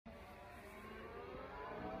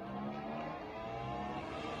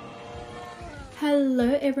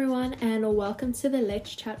Hello everyone and welcome to the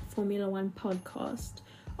Let's Chat Formula One podcast.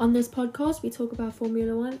 On this podcast we talk about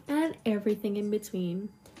Formula One and everything in between.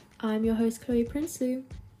 I'm your host Chloe Prinsloo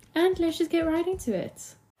and let's just get right into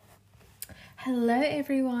it. Hello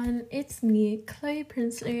everyone, it's me Chloe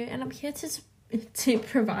Prinsloo and I'm here to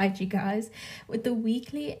provide you guys with the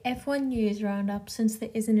weekly F1 news roundup since there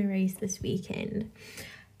isn't a race this weekend.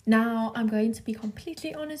 Now, I'm going to be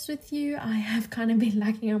completely honest with you. I have kind of been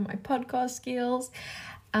lacking on my podcast skills,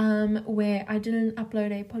 where I didn't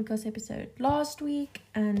upload a podcast episode last week,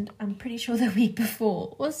 and I'm pretty sure the week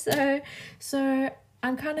before also. So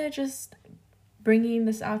I'm kind of just bringing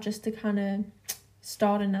this out just to kind of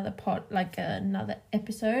start another another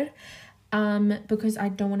episode, because I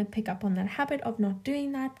don't want to pick up on that habit of not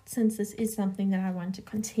doing that, since this is something that I want to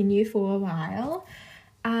continue for a while.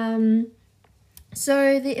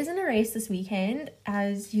 So there isn't a race this weekend,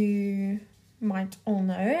 as you might all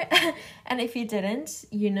know, and if you didn't,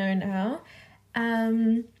 you know now.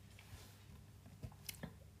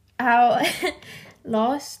 Our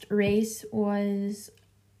last race was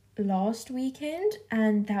last weekend,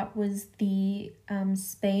 and that was the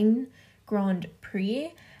Spain Grand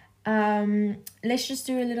Prix. Let's just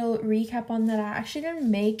do a little recap on that. I actually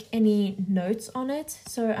didn't make any notes on it,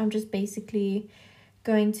 so I'm just basically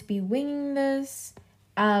going to be winging this.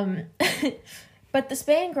 But the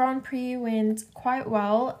Spain Grand Prix went quite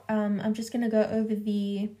well. I'm just going to go over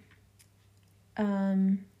the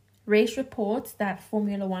race reports that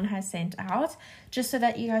Formula One has sent out, just so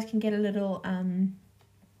that you guys can get a little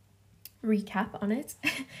recap on it.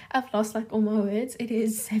 I've lost all my words. It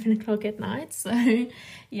is 7 o'clock at night, so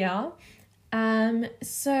yeah.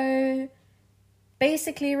 So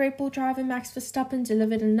basically, Red Bull driver Max Verstappen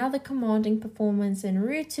delivered another commanding performance en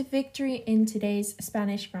route to victory in today's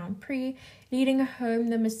Spanish Grand Prix, leading home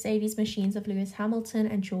the Mercedes machines of Lewis Hamilton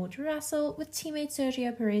and George Russell, with teammate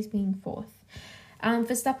Sergio Perez being fourth.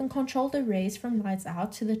 Verstappen controlled the race from lights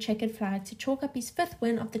out to the checkered flag to chalk up his fifth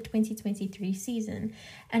win of the 2023 season,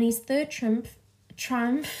 and his third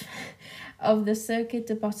triumph of the Circuit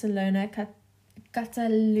de Barcelona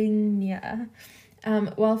Catalunya,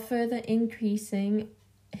 while further increasing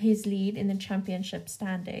his lead in the championship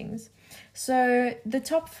standings. So the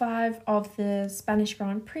top 5 of the Spanish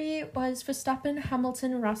Grand Prix was Verstappen,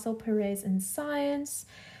 Hamilton, Russell, Perez, and Sainz.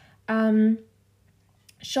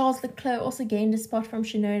 Charles Leclerc also gained a spot from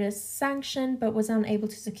Tsunoda's sanction, but was unable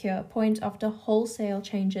to secure a point after wholesale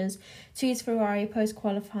changes to his Ferrari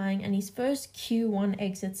post-qualifying and his first Q1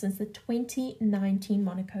 exit since the 2019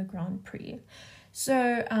 Monaco Grand Prix.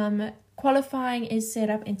 So qualifying is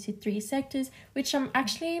set up into 3 sectors, which I'm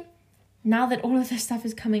actually, now that all of this stuff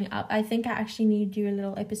is coming up, I think I actually need to do a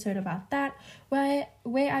little episode about that, where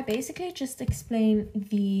I basically just explain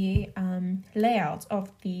the layout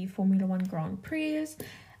of the Formula One Grand Prix.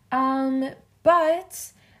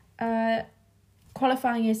 But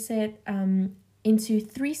qualifying is set into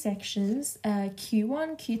 3 sections,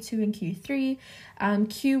 Q1, Q2, and Q3.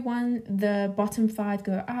 Q1, the bottom 5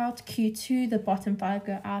 go out, Q2, the bottom 5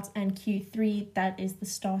 go out, and Q3, that is the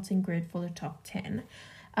starting grid for the top 10.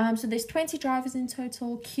 So there's 20 drivers in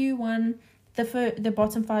total. Q1, the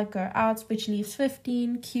bottom 5 go out, which leaves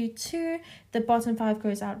 15. Q2, the bottom 5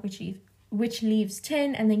 goes out, which leaves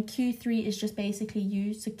 10, and then Q3 is just basically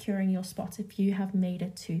you securing your spot if you have made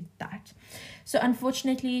it to that. So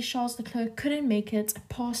unfortunately, Charles Leclerc couldn't make it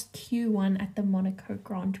past Q1 at the Monaco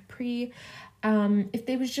Grand Prix. If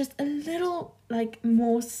there was just a little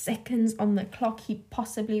more seconds on the clock, he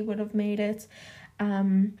possibly would have made it.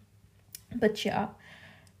 But yeah,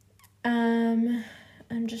 I'm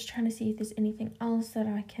just trying to see if there's anything else that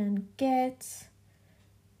I can get.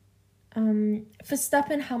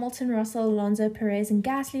 Verstappen, Hamilton, Russell, Alonso, Perez, and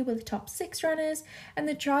Gasly were the top 6 runners, and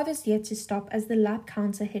the drivers yet to stop as the lap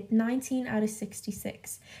counter hit 19 out of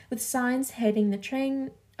 66, with Sainz heading the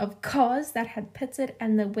train of cars that had pitted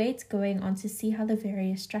and the wait going on to see how the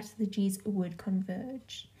various strategies would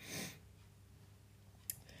converge.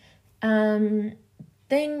 Then,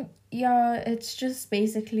 yeah, it's just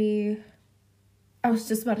basically, I was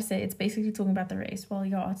just about to say, it's basically talking about the race. Well,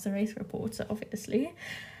 yeah, it's a race report, so obviously.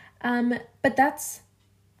 But that's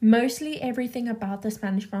mostly everything about the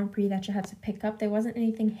Spanish Grand Prix that you had to pick up. There wasn't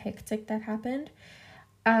anything hectic that happened.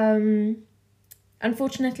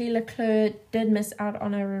 Unfortunately, Leclerc did miss out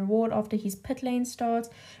on a reward after his pit lane start,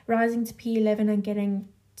 rising to P11 and getting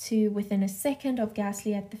to within a second of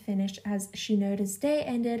Gasly at the finish, as Tsunoda's day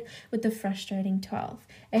ended with the frustrating 12th,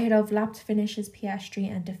 ahead of lapped finishers Piastri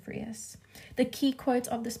and De Vries. The key quote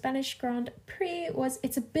of the Spanish Grand Prix was,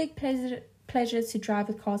 "It's a big pleasure to drive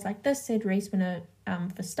with cars like this," said race winner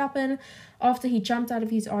Verstappen after he jumped out of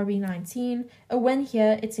his RB19. A win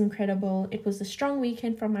here, it's incredible. It was a strong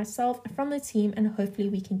weekend from myself and from the team, and hopefully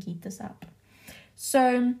we can keep this up.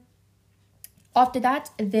 So after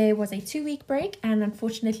that, there was a 2-week break, and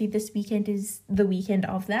unfortunately this weekend is the weekend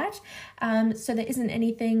of that. So there isn't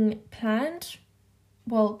anything planned.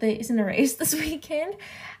 Well, there isn't a race this weekend.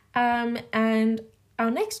 And our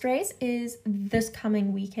next race is this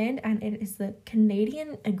coming weekend, and it is the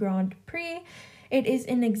Canadian Grand Prix. It is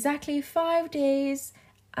in exactly 5 days.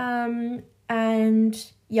 And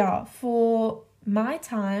yeah, for my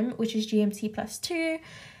time, which is GMT +2,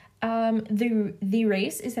 the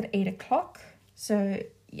race is at 8 o'clock. So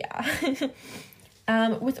yeah.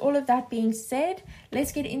 With all of that being said,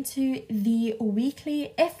 let's get into the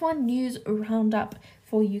weekly F1 news roundup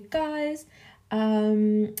for you guys.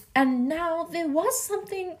 And now there was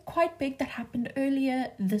something quite big that happened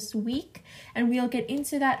earlier this week, and we'll get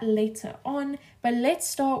into that later on. But let's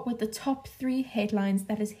start with the top 3 headlines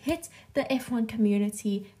that has hit the F1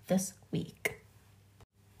 community this week.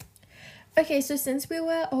 Okay, so since we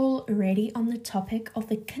were already on the topic of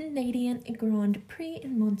the Canadian Grand Prix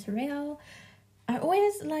in Montreal, I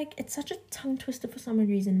always it's such a tongue twister for some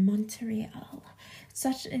reason, Montreal.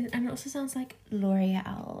 And it also sounds like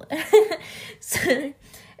L'Oreal. So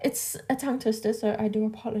it's a tongue twister, so I do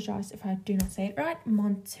apologize if I do not say it right.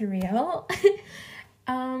 Montreal.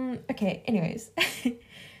 Okay, anyways.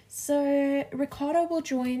 So Ricciardo will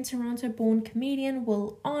join Toronto-born comedian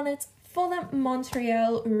Will Arnott for the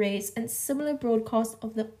Montreal race and similar broadcast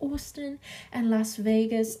of the Austin and Las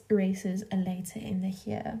Vegas races later in the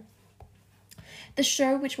year. The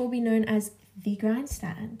show, which will be known as The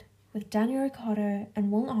Grandstand, with Daniel Ricciardo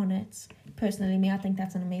and Will Arnott, personally I think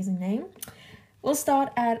that's an amazing name, will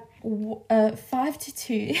start at 5 to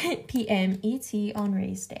 2 p.m. ET on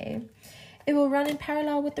race day. It will run in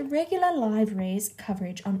parallel with the regular live race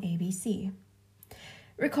coverage on ABC.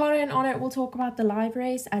 Ricciardo and Arnott will talk about the live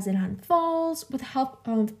race as it unfolds with help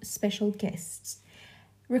of special guests.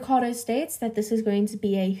 Ricciardo states that this is going to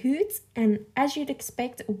be a hoot, and as you'd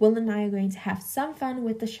expect, Will and I are going to have some fun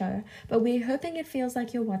with the show, but we're hoping it feels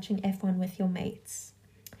like you're watching F1 with your mates.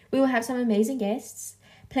 We will have some amazing guests,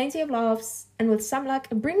 plenty of laughs, and with some luck,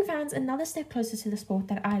 bring fans another step closer to the sport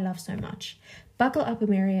that I love so much. Buckle up,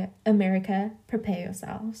 America, prepare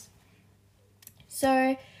yourselves.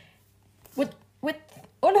 So, with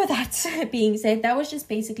all of that being said, that was just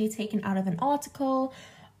basically taken out of an article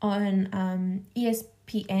on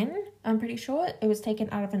ESPN. I'm pretty sure it was taken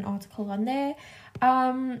out of an article on there.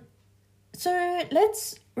 So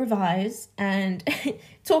let's revise and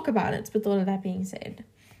talk about it with all of that being said.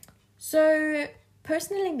 So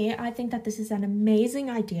personally, I think that this is an amazing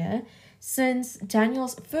idea since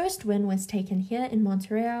Daniel's first win was taken here in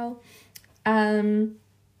Montreal. And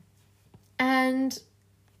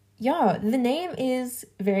yeah, the name is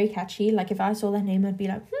very catchy. If I saw that name, I'd be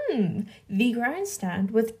like, The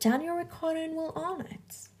Grandstand with Daniel Ricciardo and Will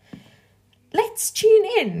Arnott. Let's tune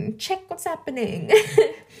in, check what's happening.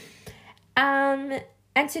 And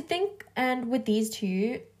to think, and with these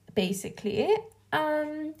two, basically,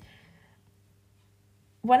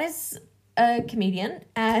 one is a comedian,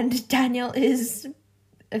 and Daniel is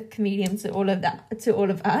a comedian to all of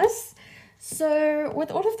us. So, with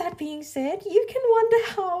all of that being said, you can wonder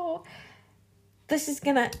how this is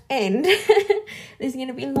gonna end. There's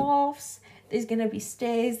gonna be laughs, there's gonna be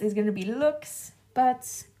stares, there's gonna be looks,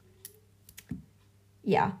 but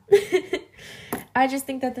yeah. I just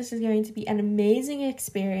think that this is going to be an amazing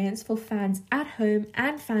experience for fans at home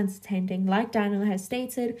and fans attending. Like Daniel has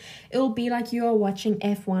stated, it will be like you are watching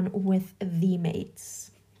F1 with the mates.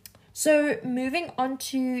 So, moving on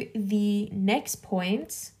to the next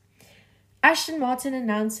point, Aston Martin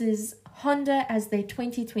announces Honda as their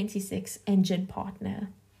 2026 engine partner.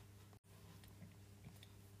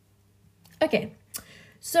 Okay,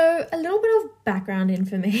 so a little bit of background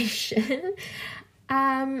information.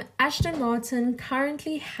 Aston Martin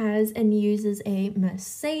currently has and uses a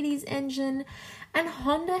Mercedes engine, and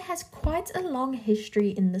Honda has quite a long history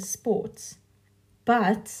in the sport.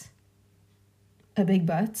 But, a big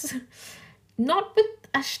but, not with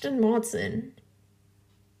Aston Martin,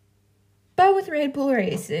 but with Red Bull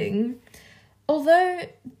Racing. Although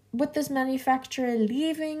with this manufacturer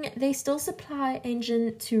leaving, they still supply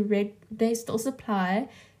engines to Red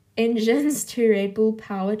Bull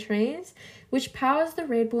powertrains, which powers the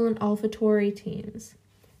Red Bull and AlphaTauri teams.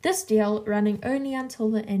 This deal running only until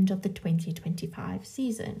the end of the 2025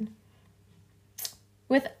 season.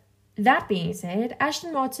 With that being said,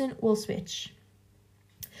 Aston Martin will switch.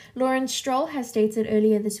 Lawrence Stroll has stated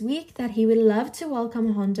earlier this week that he would love to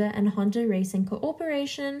welcome Honda and Honda Racing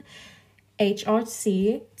Corporation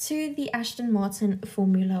HRC to the Aston Martin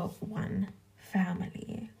Formula One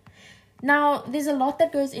family. Now, there's a lot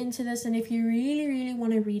that goes into this, and if you really, really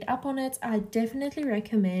want to read up on it, I definitely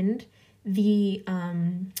recommend the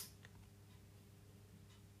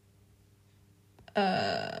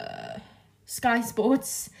Sky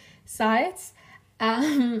Sports site. I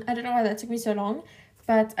don't know why that took me so long,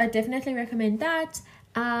 but I definitely recommend that.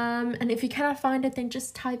 And if you cannot find it, then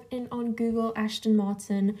just type in on Google Aston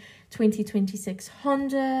Martin 2026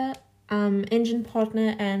 Honda engine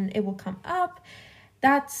partner, and it will come up.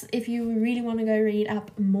 That's if you really want to go read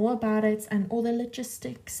up more about it and all the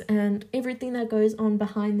logistics and everything that goes on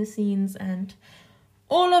behind the scenes and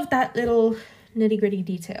all of that little nitty-gritty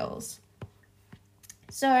details.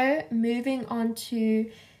 So moving on to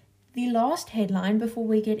the last headline before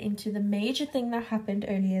we get into the major thing that happened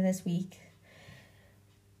earlier this week.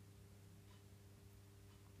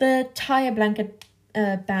 The tire blanket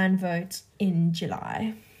ban vote in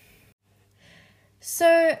July.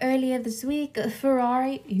 So earlier this week,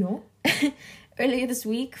 Ferrari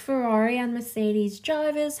and Mercedes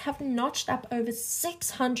drivers have notched up over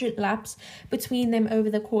 600 laps between them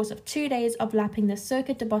over the course of 2 days of lapping the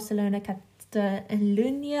Circuit de Barcelona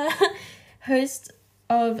Catalunya, host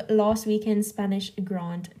of last weekend's Spanish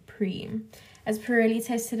Grand Prix, as Pirelli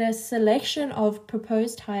tested a selection of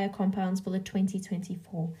proposed tyre compounds for the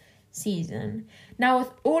 2024 season. Now,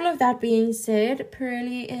 with all of that being said,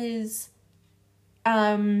 Pirelli is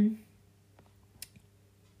they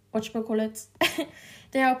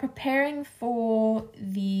are preparing for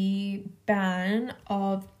the ban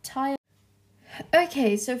of tire.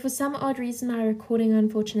 Okay, so for some odd reason my recording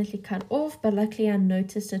unfortunately cut off, but luckily I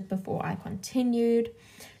noticed it before I continued.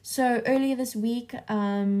 So earlier this week,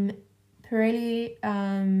 Pirelli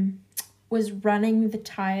was running the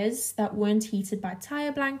tires that weren't heated by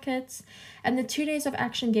tire blankets, and the 2 days of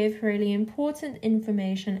action gave Pirelli important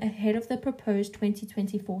information ahead of the proposed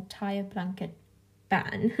 2024 tire blanket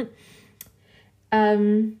ban.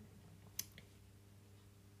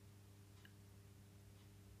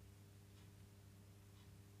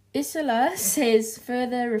 Isola says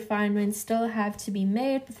further refinements still have to be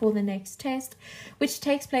made before the next test, which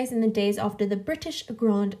takes place in the days after the British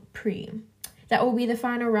Grand Prix. That will be the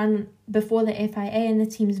final run before the FIA and the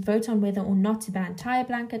teams vote on whether or not to ban tyre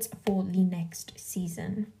blankets for the next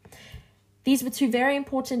season. These were 2 very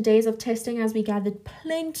important days of testing as we gathered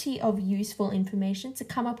plenty of useful information to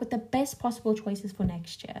come up with the best possible choices for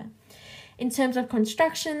next year. In terms of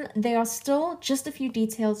construction, there are still just a few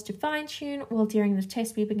details to fine-tune, while during the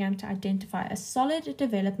test we began to identify a solid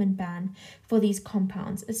development ban for these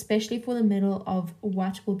compounds, especially for the middle of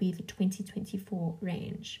what will be the 2024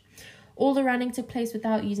 range. All the running took place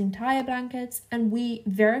without using tyre blankets, and we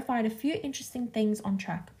verified a few interesting things on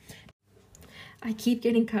track. I keep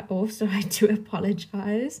getting cut off, so I do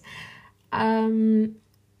apologize.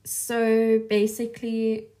 So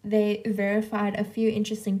basically, they verified a few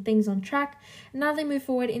interesting things on track. Now they move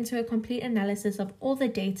forward into a complete analysis of all the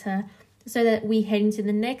data so that we head into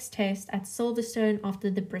the next test at Silverstone after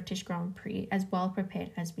the British Grand Prix as well prepared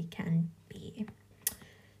as we can be.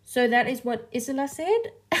 So that is what Isola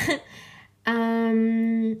said.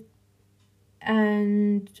 And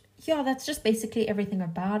yeah, that's just basically everything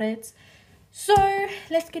about it. So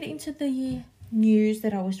let's get into the news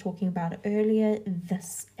that I was talking about earlier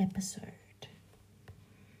this episode.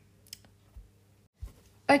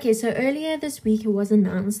 Okay, so earlier this week it was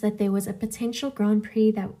announced that there was a potential Grand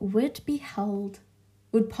Prix that would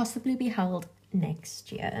possibly be held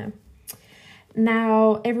next year.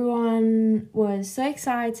 Now, everyone was so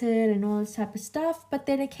excited and all this type of stuff, but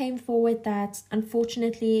then it came forward that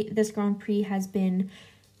unfortunately this Grand Prix has been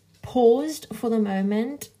paused for the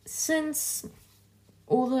moment since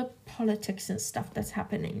all the politics and stuff that's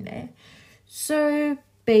happening there. So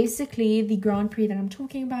basically the Grand Prix that I'm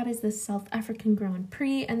talking about is the South African Grand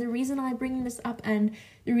Prix, and the reason I bring this up and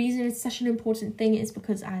the reason it's such an important thing is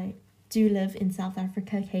because I do live in South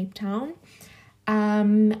Africa, Cape Town.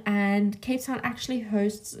 And Cape Town actually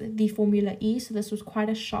hosts the Formula E, so this was quite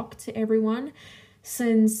a shock to everyone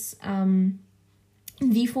since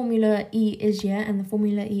the Formula E is here and the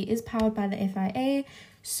Formula E is powered by the FIA,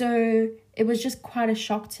 so it was just quite a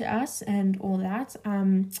shock to us and all that.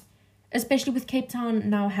 Especially with Cape Town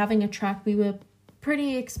now having a track, we were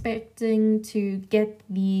pretty expecting to get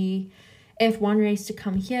the F1 race to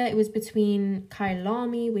come here. It was between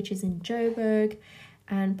Kyalami, which is in Joburg,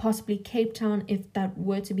 and possibly Cape Town if that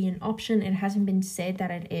were to be an option. It hasn't been said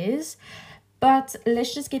that it is. But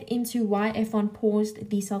let's just get into why F1 paused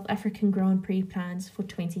the South African Grand Prix plans for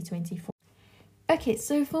 2024. Okay,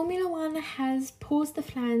 so Formula One has paused the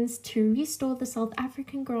plans to restore the South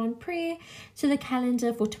African Grand Prix to the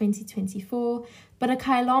calendar for 2024, but a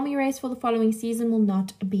Kyalami race for the following season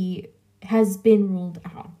has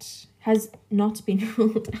not been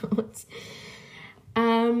ruled out.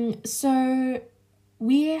 So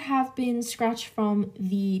we have been scratched from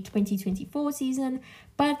the 2024 season,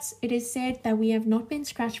 but it is said that we have not been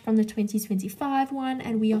scratched from the 2025 one,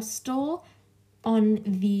 and we are still on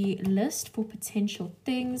the list for potential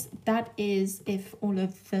things. That is if all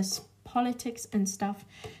of this politics and stuff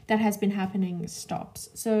that has been happening stops.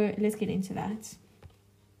 So let's get into that.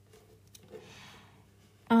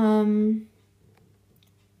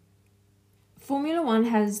 Formula One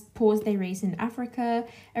has paused their race in Africa.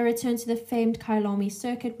 A return to the famed Kyalami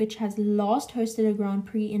circuit, which has last hosted a Grand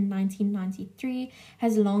Prix in 1993,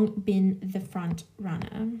 has long been the front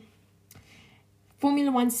runner.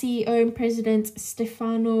 Formula One CEO and President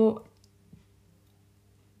Stefano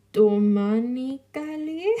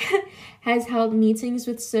Domenicali has held meetings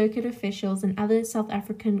with circuit officials and other South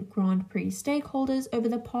African Grand Prix stakeholders over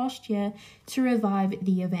the past year to revive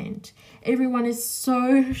the event. Everyone is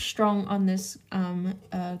so strong on this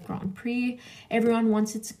Grand Prix. Everyone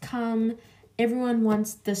wants it to come. Everyone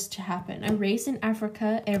wants this to happen. A race in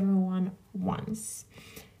Africa, everyone wants.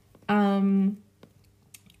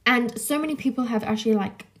 And so many people have actually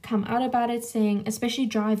come out about it, saying, especially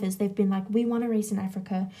drivers, they've been like, we want to race in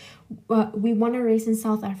Africa, we want to race in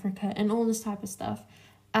South Africa, and all this type of stuff.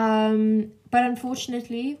 But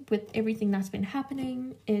unfortunately, with everything that's been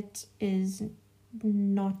happening, it is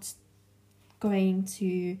not going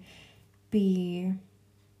to be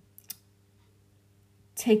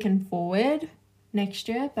taken forward next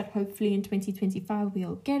year, but hopefully in 2025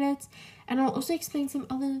 we'll get it. And I'll also explain some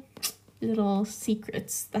other little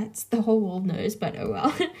secrets that the whole world knows, but oh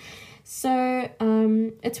well. So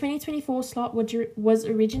a 2024 slot was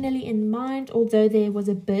originally in mind, although there was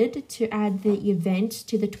a bid to add the event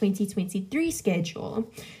to the 2023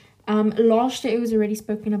 schedule. Last year it was already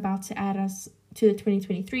spoken about to add us to the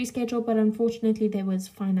 2023 schedule, but unfortunately there was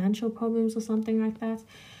financial problems or something like that.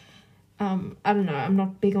 I don't know, I'm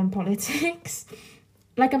not big on politics.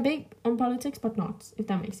 I'm big on politics, but not, if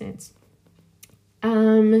that makes sense.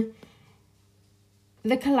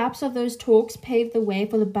 The collapse of those talks paved the way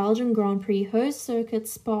for the Belgian Grand Prix host circuit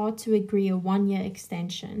Spa to agree a 1-year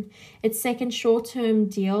extension, its second short-term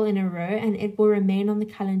deal in a row, and it will remain on the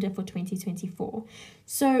calendar for 2024.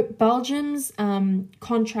 So Belgium's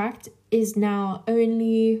contract is now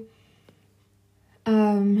only,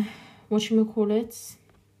 is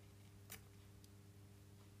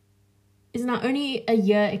now only a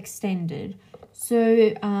year extended.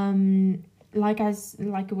 So like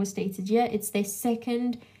it was stated here, it's their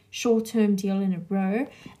second short-term deal in a row,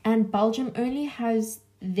 and Belgium only has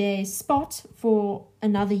their spot for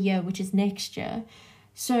another year, which is next year.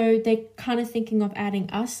 So they're kind of thinking of adding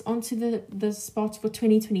us onto the spot for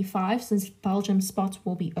 2025, since Belgium's spot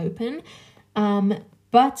will be open.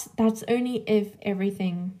 But that's only if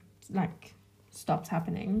everything stops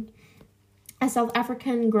happening. A South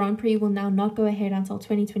African Grand Prix will now not go ahead until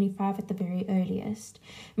 2025 at the very earliest.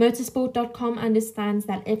 Motorsport.com understands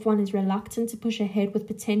that F1 is reluctant to push ahead with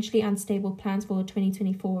potentially unstable plans for the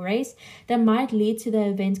 2024 race that might lead to the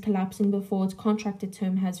event collapsing before its contracted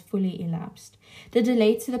term has fully elapsed. The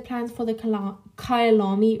delay to the plans for the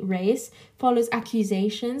Kyalami race follows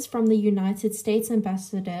accusations from the United States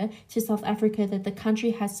ambassador to South Africa that the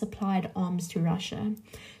country has supplied arms to Russia.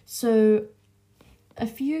 So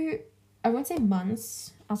I won't say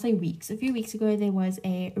months, I'll say weeks. A few weeks ago, there was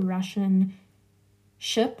a Russian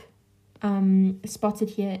ship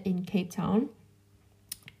spotted here in Cape Town.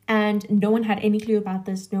 And no one had any clue about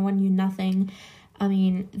this. No one knew nothing. I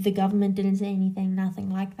mean, the government didn't say anything,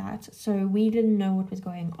 nothing like that. So we didn't know what was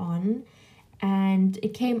going on. And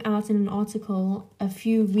it came out in an article a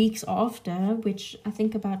few weeks after, which I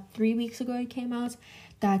think about 3 weeks ago it came out,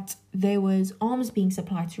 that there was arms being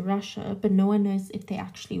supplied to Russia, but no one knows if there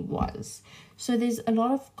actually was. So there's a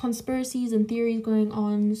lot of conspiracies and theories going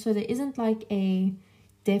on, so there isn't a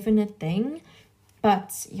definite thing,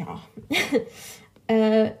 but yeah.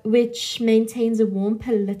 Which maintains a warm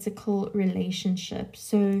political relationship.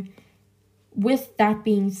 So with that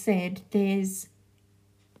being said, there's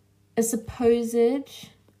a supposed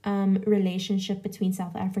relationship between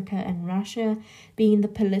South Africa and Russia, being the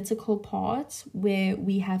political part, where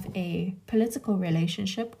we have a political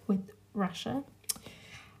relationship with Russia.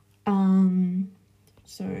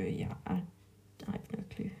 So yeah, I have no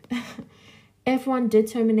clue. F1 did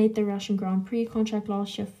terminate the Russian Grand Prix contract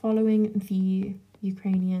last year following the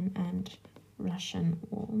Ukrainian and Russian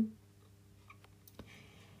war.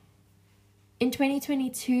 In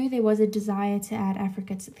 2022, there was a desire to add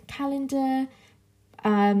Africa to the calendar.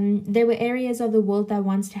 There were areas of the world that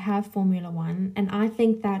wants to have Formula One, and I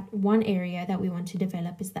think that one area that we want to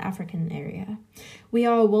develop is the African area. We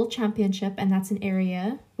are a world championship, and that's an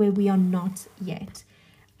area where we are not yet.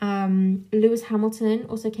 Lewis Hamilton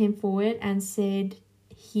also came forward and said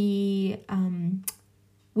we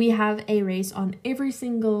have a race on every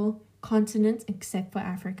single continent except for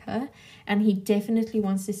Africa, and he definitely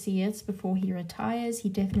wants to see it before he retires. He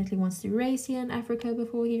definitely wants to race here in Africa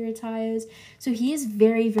before he retires. So he is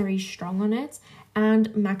very, very strong on it,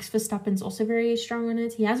 and Max Verstappen's also very strong on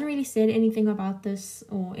it. He hasn't really said anything about this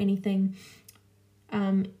or anything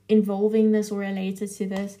involving this or related to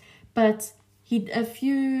this, but a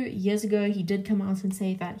few years ago he did come out and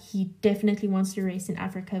say that he definitely wants to race in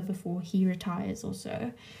Africa before he retires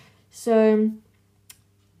also. So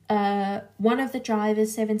one of the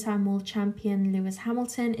drivers, 7-time world champion Lewis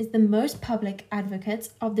Hamilton, is the most public advocate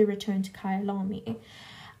of the return to Kyalami.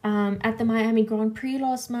 At the Miami Grand Prix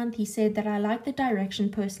last month, he said that I like the direction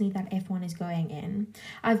personally that F1 is going in.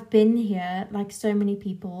 I've been here, like so many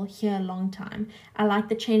people, here a long time. I like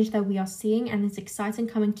the change that we are seeing, and it's exciting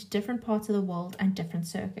coming to different parts of the world and different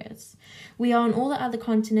circuits. We are on all the other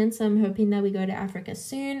continents, so I'm hoping that we go to Africa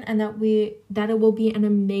soon, and that it will be an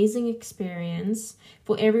amazing experience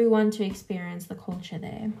for everyone to experience the culture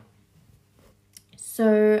there.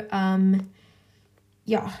 So,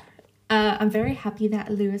 yeah. I'm very happy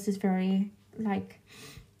that Lewis is very,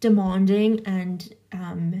 demanding and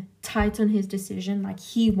tight on his decision.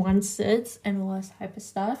 He wants it and all this type of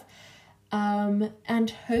stuff. And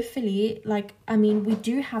hopefully, we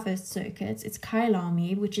do have a circuit. It's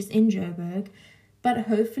Kyalami, which is in Joburg. But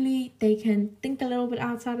hopefully they can think a little bit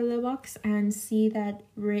outside of the box and see that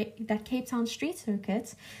that Cape Town street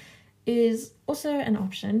circuit is also an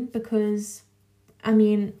option, because,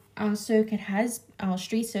 our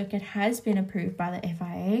street circuit has been approved by the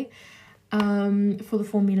FIA for the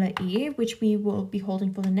Formula E, which we will be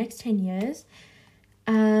holding for the next 10 years.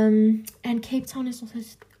 And Cape Town is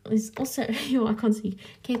also I can't see.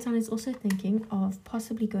 Cape Town is also thinking of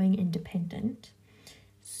possibly going independent.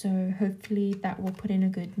 So hopefully that will put in a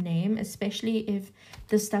good name, especially if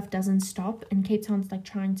this stuff doesn't stop. And Cape Town's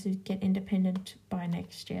trying to get independent by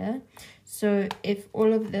next year. So if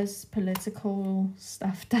all of this political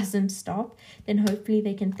stuff doesn't stop, then hopefully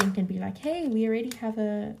they can think and be like, hey, we already have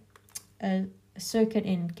a circuit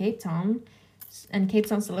in Cape Town, and Cape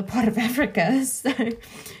Town's still a part of Africa. So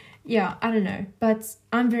yeah, I don't know. But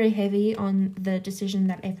I'm very heavy on the decision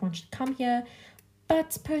that F1 should come here.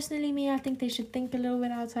 But personally, I think they should think a little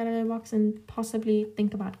bit outside of the box and possibly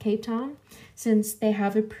think about Cape Town, since they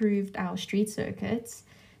have approved our street circuits.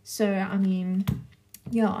 So,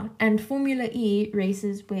 yeah. And Formula E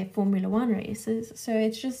races where Formula One races. So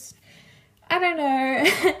it's just, I don't know.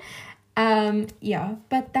 Yeah.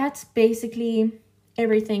 But that's basically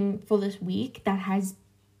everything for this week that has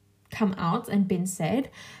come out and been said.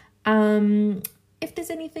 If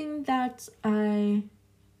there's anything that I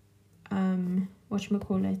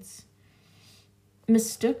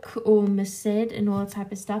mistook or missaid and all that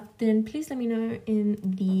type of stuff, then please let me know in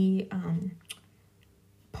the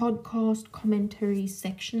podcast commentary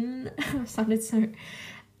section. I sounded so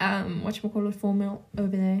formal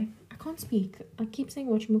over there. I can't speak. I keep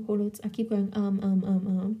saying I keep going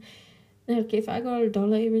Okay, if I got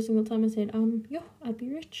 $1 every single time I said I'd be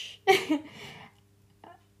rich.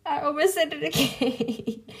 I almost said it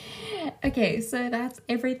again. Okay, so that's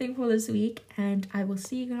everything for this week, and I will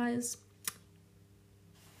see you guys.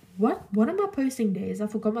 What are my posting days? I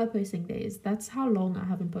forgot my posting days. That's how long I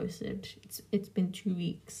haven't posted. It's been 2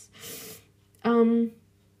 weeks. I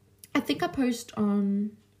think I post,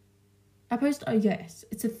 yes,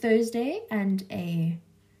 it's a Thursday and a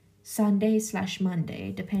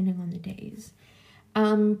Sunday/Monday, depending on the days.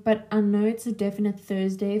 But I know it's a definite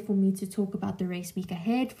Thursday for me to talk about the race week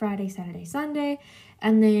ahead, Friday, Saturday, Sunday,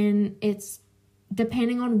 and then it's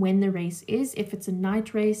depending on when the race is. If it's a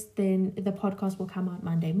night race, then the podcast will come out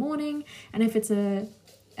Monday morning, and if it's an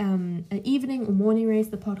evening or morning race,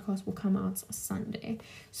 the podcast will come out Sunday.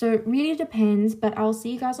 So it really depends, but I'll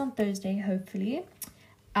see you guys on Thursday, hopefully,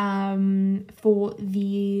 for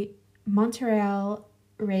the Montreal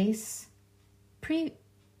race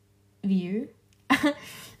preview.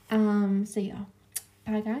 So yeah,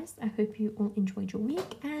 bye guys. I hope you all enjoyed your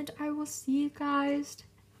week, and I will see you guys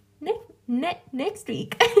next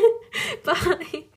week. Bye.